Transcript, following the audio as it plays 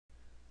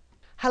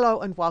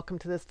Hello and welcome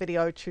to this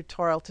video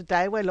tutorial.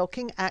 Today we're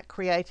looking at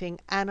creating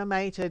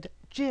animated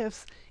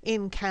GIFs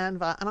in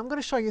Canva, and I'm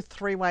going to show you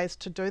 3 ways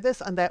to do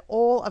this, and they're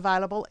all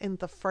available in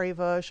the free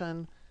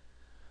version.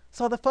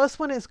 So the first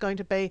one is going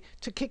to be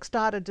to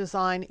kickstart a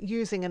design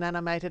using an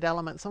animated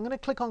element. So I'm going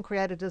to click on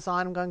create a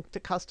design. I'm going to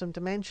custom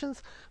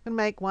dimensions. I'm going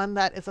to make one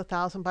that is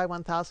 1000 by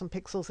 1000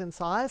 pixels in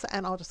size,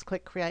 and I'll just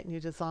click create new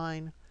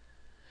design.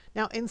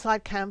 Now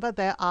inside Canva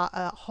there are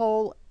a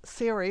whole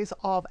series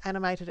of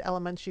animated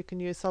elements you can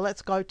use. So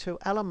let's go to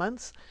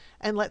elements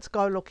and let's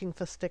go looking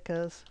for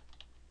stickers.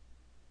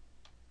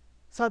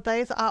 So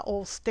these are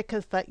all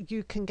stickers that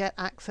you can get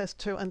access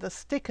to, and the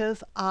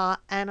stickers are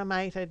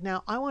animated.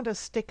 Now I want a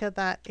sticker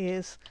that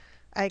is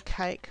a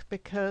cake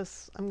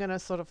because I'm going to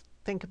sort of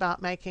think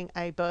about making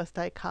a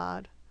birthday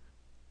card.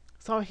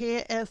 So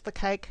here is the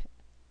cake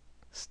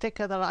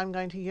sticker that I'm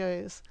going to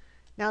use.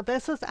 Now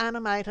this is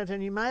animated,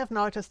 and you may have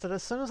noticed that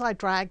as soon as I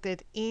dragged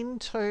it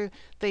into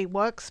the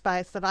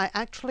workspace that I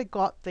actually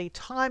got the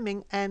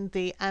timing and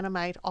the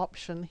animate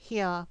option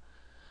here.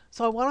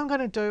 So what I'm going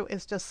to do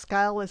is just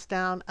scale this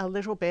down a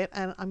little bit,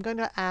 and I'm going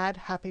to add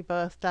happy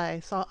birthday.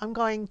 So I'm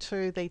going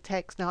to the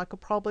text. Now I could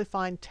probably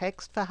find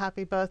text for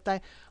happy birthday.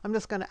 I'm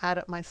just going to add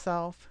it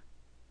myself.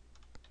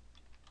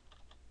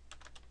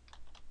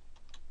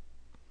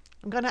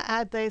 I'm going to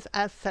add these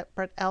as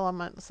separate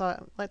elements.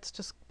 So let's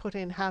just put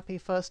in happy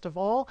first of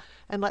all,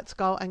 and let's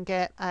go and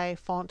get a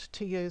font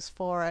to use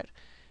for it.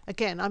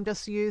 Again, I'm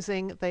just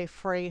using the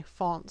free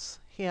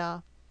fonts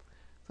here.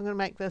 So I'm going to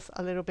make this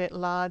a little bit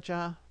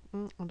larger.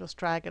 I'll just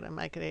drag it and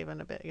make it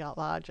even a bit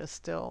larger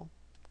still.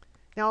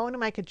 Now I want to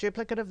make a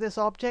duplicate of this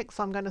object,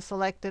 so I'm going to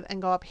select it and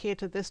go up here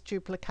to this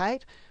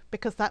duplicate,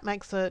 because that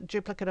makes a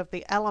duplicate of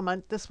the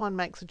element. This one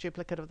makes a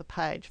duplicate of the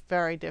page.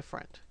 Very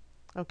different.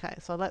 Okay,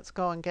 so let's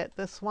go and get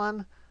this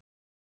one.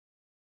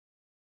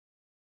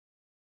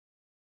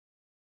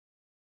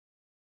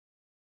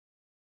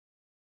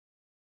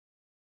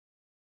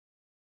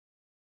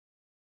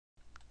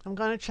 I'm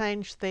going to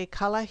change the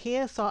color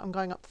here, so I'm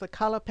going up to the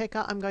color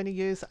picker. I'm going to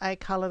use a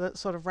color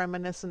that's sort of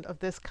reminiscent of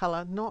this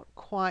color, not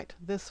quite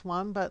this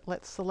one, but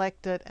let's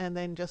select it and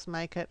then just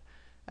make it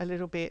a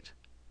little bit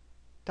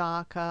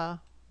darker,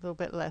 a little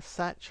bit less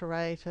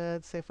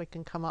saturated. See if we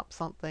can come up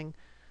something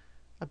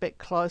a bit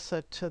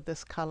closer to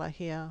this color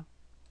here.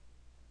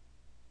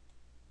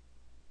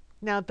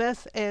 Now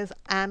this is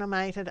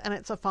animated, and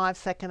it's a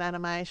 5-second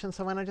animation.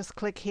 So when I just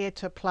click here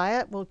to play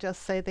it, we'll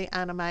just see the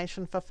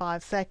animation for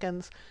 5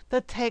 seconds.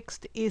 The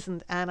text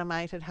isn't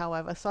animated,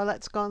 however. So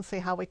let's go and see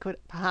how we could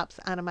perhaps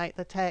animate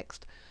the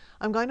text.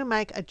 I'm going to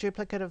make a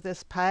duplicate of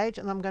this page,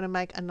 and I'm going to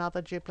make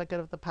another duplicate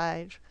of the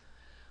page.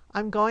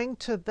 I'm going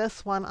to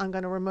this one, I'm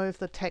going to remove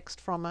the text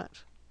from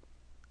it,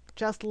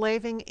 just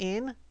leaving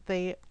in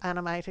the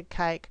animated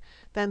cake.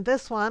 Then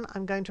this one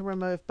I'm going to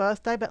remove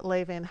birthday but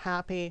leave in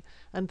happy,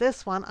 and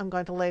this one I'm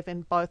going to leave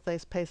in both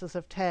these pieces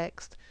of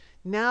text.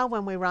 Now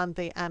when we run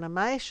the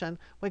animation,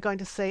 we're going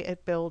to see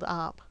it build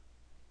up.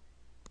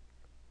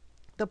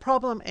 The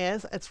problem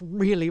is it's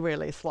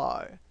really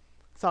slow.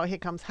 So here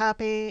comes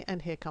happy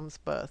and here comes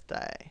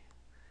birthday.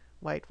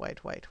 Wait.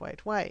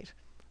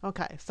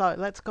 Okay, so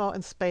let's go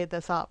and speed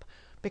this up.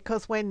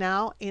 Because we're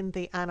now in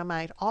the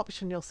animate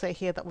option, you'll see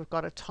here that we've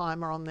got a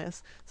timer on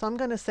this. So I'm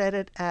going to set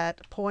it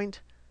at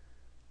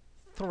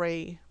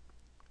 0.3,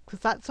 because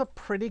that's a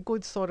pretty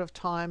good sort of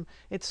time.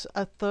 It's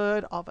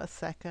 1/3 of a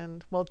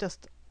second, well,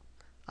 just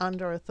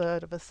under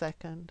 1/3 of a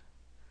second.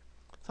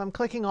 So I'm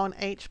clicking on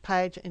each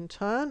page in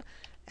turn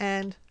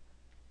and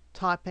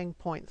typing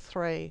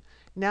 0.3.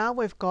 Now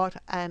we've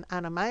got an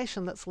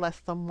animation that's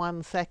less than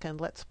 1 second.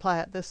 Let's play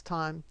it this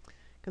time.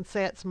 You can see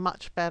it's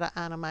much better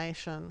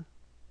animation.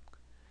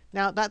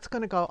 Now that's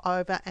going to go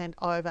over and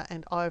over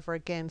and over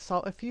again.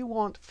 So if you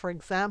want, for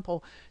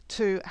example,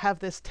 to have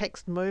this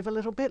text move a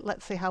little bit,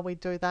 let's see how we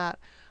do that.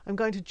 I'm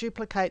going to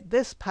duplicate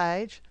this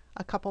page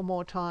a couple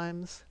more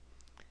times.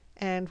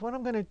 And what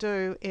I'm going to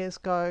do is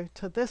go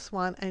to this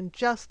one and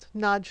just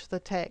nudge the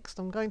text.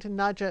 I'm going to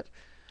nudge it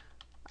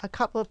a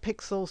couple of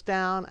pixels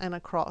down and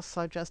across.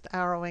 So just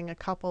arrowing a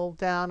couple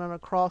down and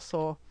across,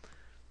 or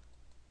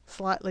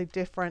slightly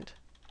different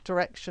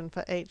direction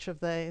for each of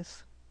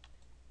these.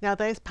 Now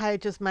these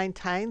pages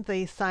maintain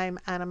the same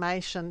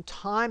animation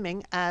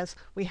timing as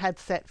we had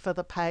set for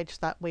the page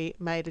that we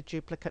made a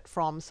duplicate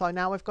from. So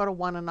now we've got a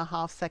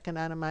 1.5 second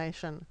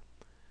animation.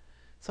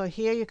 So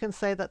here you can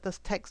see that this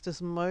text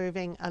is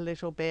moving a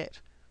little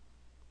bit.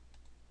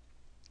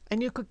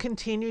 And you could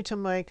continue to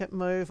make it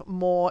move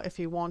more if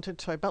you wanted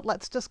to, but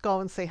let's just go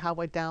and see how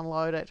we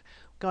download it.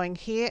 Going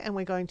here, and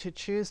we're going to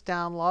choose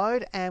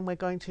download, and we're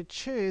going to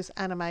choose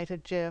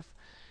animated GIF.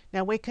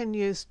 Now we can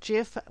use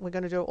GIF, we're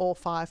going to do all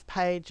 5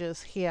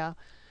 pages here.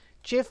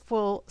 GIF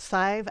will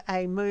save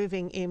a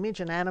moving image,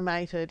 an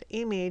animated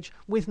image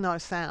with no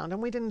sound,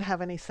 and we didn't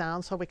have any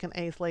sound, so we can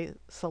easily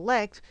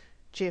select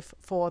GIF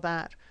for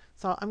that.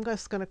 So I'm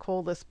just going to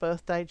call this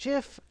birthday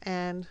GIF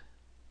and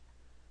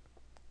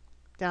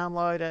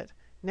download it.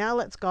 Now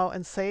let's go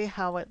and see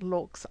how it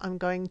looks. I'm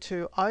going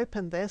to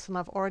open this, and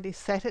I've already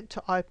set it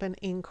to open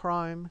in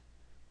Chrome.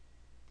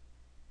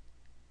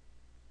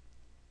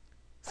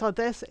 So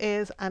this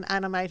is an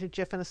animated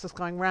GIF and it's just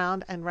going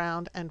round and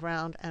round and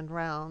round and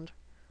round.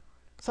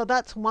 So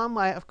that's one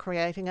way of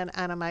creating an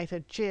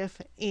animated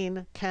GIF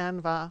in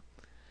Canva.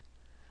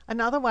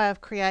 Another way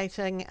of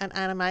creating an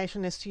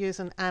animation is to use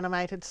an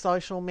animated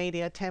social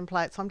media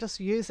template. So I'm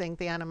just using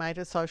the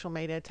animated social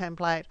media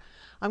template.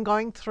 I'm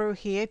going through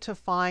here to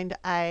find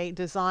a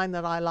design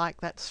that I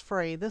like that's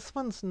free. This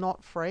one's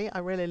not free. I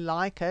really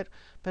like it,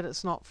 but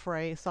it's not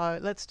free. So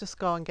let's just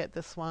go and get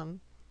this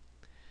one.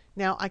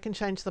 Now I can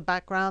change the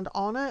background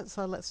on it.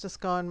 So let's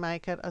just go and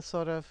make it a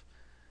sort of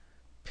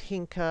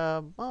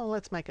pinker. Well,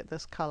 let's make it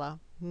this color.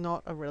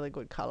 Not a really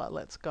good color.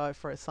 Let's go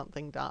for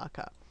something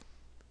darker.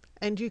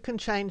 And you can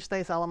change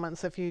these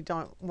elements if you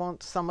don't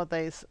want some of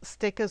these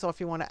stickers, or if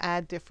you want to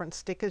add different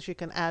stickers, you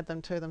can add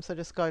them to them. So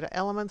just go to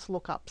Elements,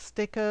 look up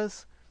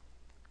Stickers.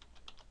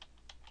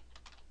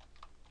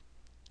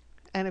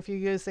 And if you're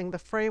using the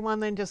free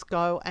one, then just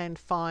go and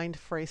find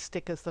free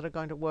stickers that are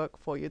going to work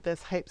for you.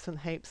 There's heaps and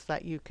heaps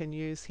that you can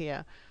use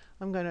here.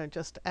 I'm going to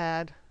just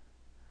add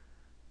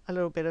a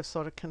little bit of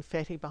sort of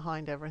confetti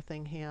behind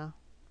everything here.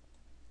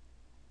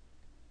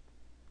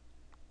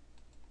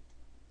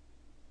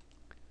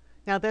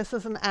 Now this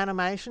is an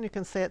animation. You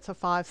can see it's a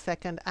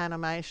 5-second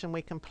animation.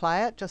 We can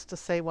play it just to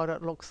see what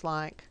it looks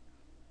like.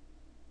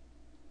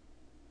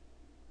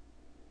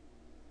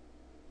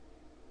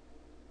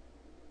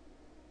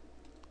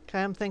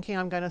 Okay, I'm thinking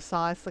I'm going to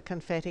size the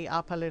confetti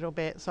up a little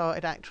bit so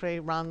it actually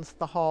runs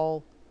the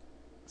whole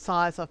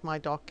size of my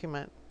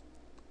document.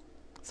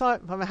 So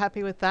if I'm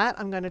happy with that,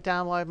 I'm going to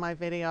download my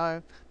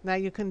video. Now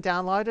you can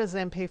download it as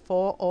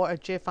MP4 or a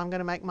GIF. I'm going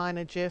to make mine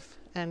a GIF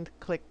and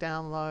click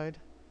download.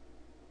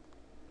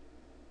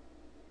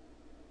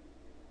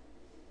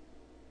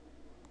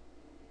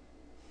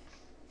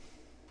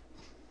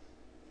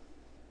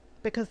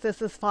 Because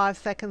this is 5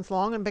 seconds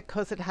long and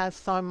because it has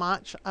so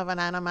much of an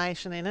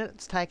animation in it,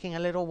 it's taking a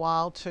little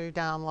while to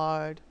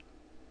download.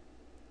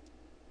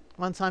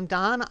 Once I'm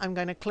done, I'm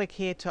going to click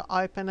here to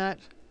open it.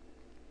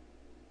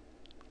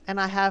 And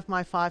I have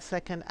my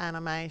 5-second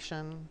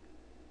animation.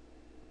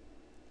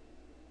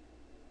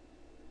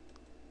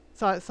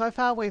 So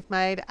far we've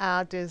made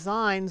our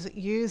designs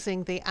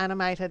using the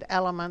animated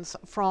elements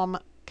from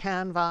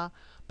Canva.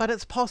 But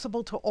it's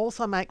possible to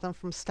also make them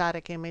from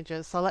static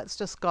images. So let's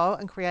just go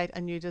and create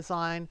a new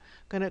design.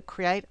 I'm going to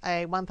create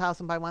a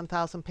 1000 by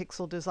 1000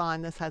 pixel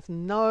design. This has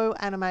no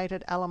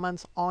animated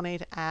elements on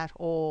it at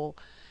all.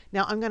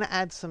 Now I'm going to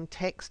add some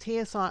text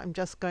here. So I'm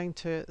just going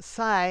to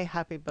say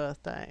happy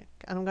birthday.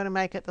 And I'm going to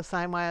make it the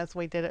same way as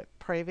we did it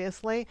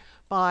previously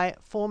by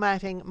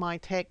formatting my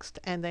text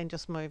and then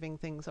just moving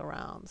things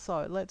around.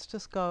 So let's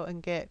just go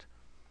and get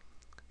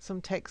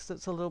some text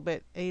that's a little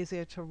bit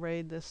easier to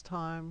read this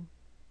time.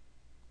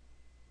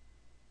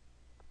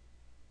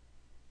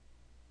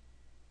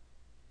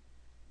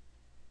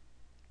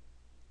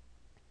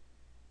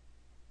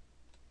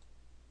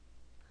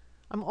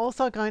 I'm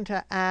also going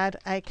to add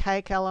a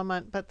cake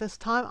element, but this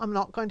time I'm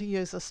not going to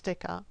use a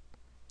sticker.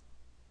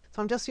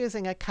 So I'm just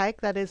using a cake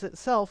that is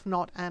itself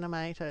not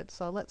animated.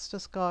 So let's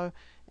just go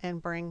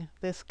and bring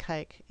this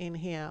cake in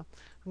here.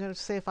 I'm going to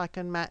see if I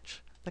can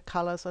match the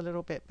colors a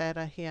little bit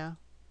better here.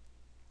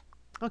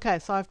 Okay,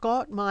 so I've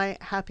got my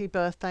happy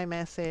birthday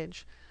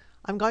message.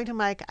 I'm going to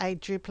make a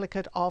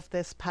duplicate of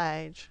this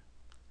page.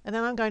 And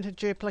then I'm going to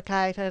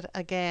duplicate it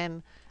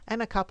again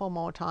and a couple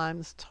more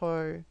times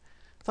too.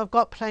 So I've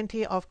got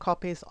plenty of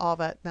copies of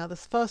it. Now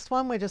this first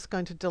one, we're just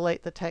going to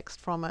delete the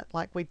text from it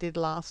like we did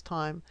last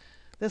time.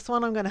 This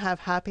one I'm going to have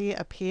happy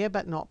appear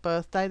but not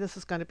birthday. This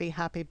is going to be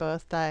happy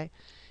birthday.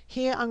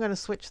 Here I'm going to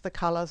switch the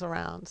colors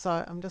around.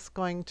 So I'm just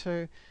going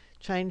to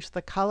change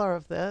the color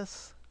of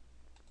this.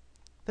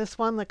 This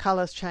one, the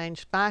color's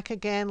changed back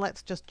again.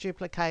 Let's just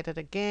duplicate it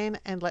again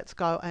and let's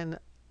go and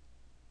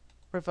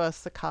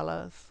reverse the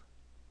colors.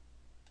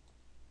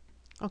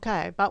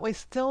 Okay, but we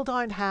still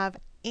don't have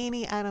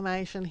any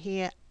animation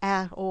here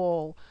at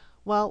all.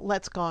 Well,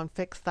 let's go and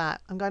fix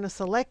that. I'm going to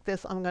select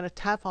this. I'm going to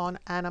tap on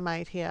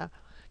Animate here.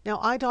 Now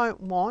I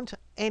don't want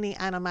any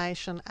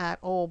animation at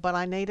all, but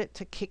I need it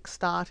to kick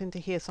start into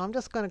here. So I'm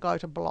just going to go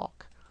to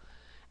block.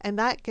 And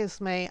that gives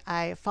me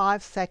a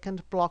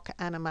 5-second block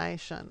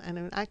animation. And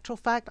in actual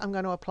fact, I'm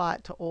going to apply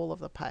it to all of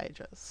the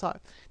pages. So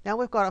now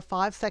we've got a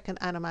 5-second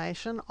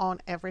animation on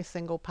every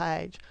single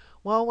page.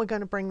 Well, we're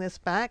going to bring this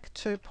back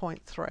to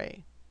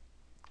 0.3.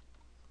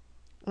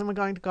 And we're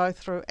going to go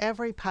through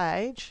every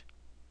page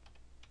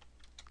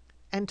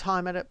and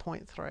time it at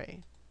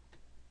 0.3.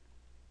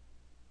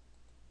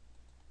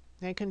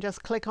 Now you can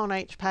just click on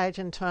each page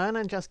in turn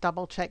and just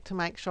double check to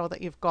make sure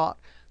that you've got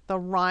the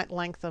right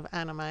length of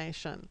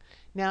animation.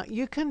 Now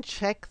you can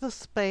check the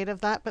speed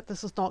of that, but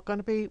this is not going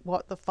to be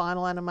what the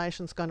final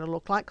animation is going to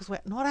look like because we're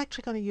not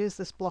actually going to use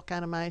this block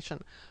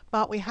animation.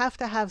 But we have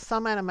to have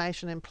some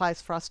animation in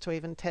place for us to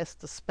even test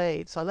the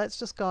speed. So let's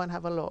just go and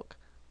have a look.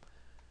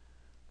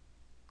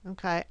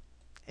 Okay,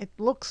 it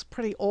looks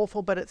pretty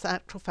awful, but it's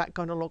actual fact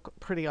going to look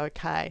pretty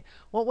okay.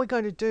 What we're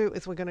going to do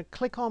is we're going to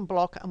click on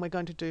block and we're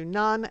going to do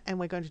none, and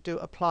we're going to do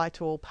apply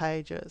to all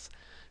pages.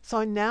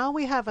 So now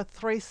we have a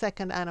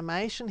 3-second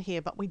animation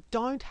here, but we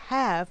don't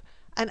have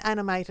an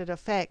animated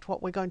effect.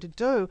 What we're going to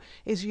do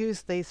is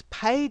use these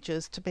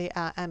pages to be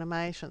our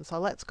animation. So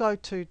let's go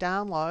to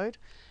download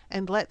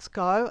and let's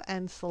go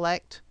and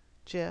select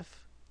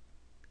GIF.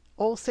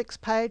 All 6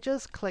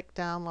 pages, click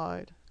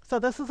download. So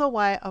this is a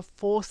way of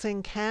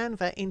forcing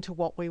Canva into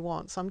what we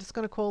want. So I'm just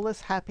going to call this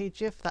happy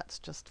GIF. That's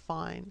just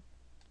fine.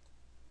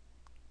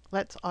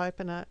 Let's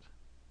open it.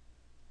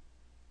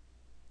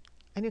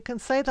 And you can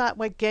see that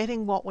we're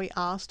getting what we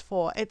asked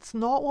for. It's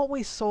not what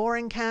we saw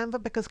in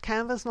Canva, because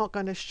Canva's not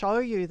going to show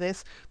you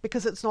this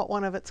because it's not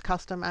one of its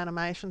custom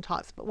animation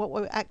types. But what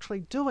we're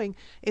actually doing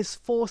is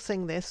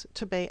forcing this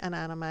to be an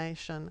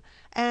animation.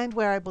 And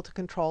we're able to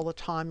control the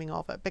timing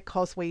of it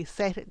because we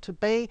set it to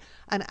be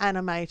an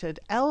animated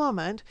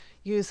element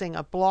using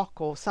a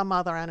block or some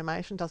other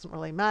animation, doesn't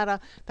really matter.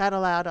 That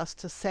allowed us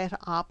to set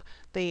up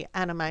the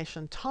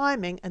animation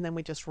timing, and then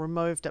we just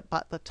removed it,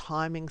 but the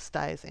timing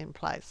stays in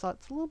place. So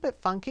it's a little bit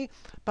funky,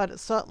 but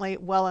it's certainly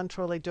well and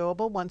truly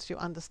doable once you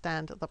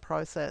understand the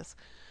process.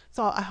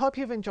 So I hope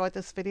you've enjoyed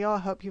this video. I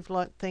hope you've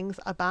learnt things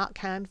about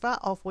Canva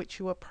of which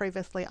you were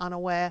previously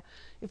unaware.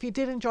 If you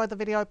did enjoy the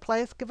video,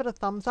 please give it a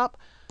thumbs up,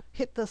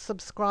 hit the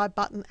subscribe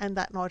button and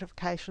that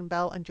notification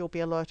bell, and you'll be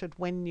alerted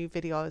when new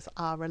videos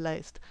are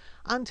released.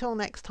 Until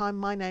next time,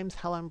 my name's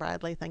Helen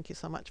Bradley. Thank you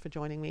so much for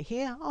joining me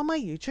here on my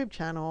YouTube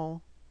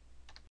channel.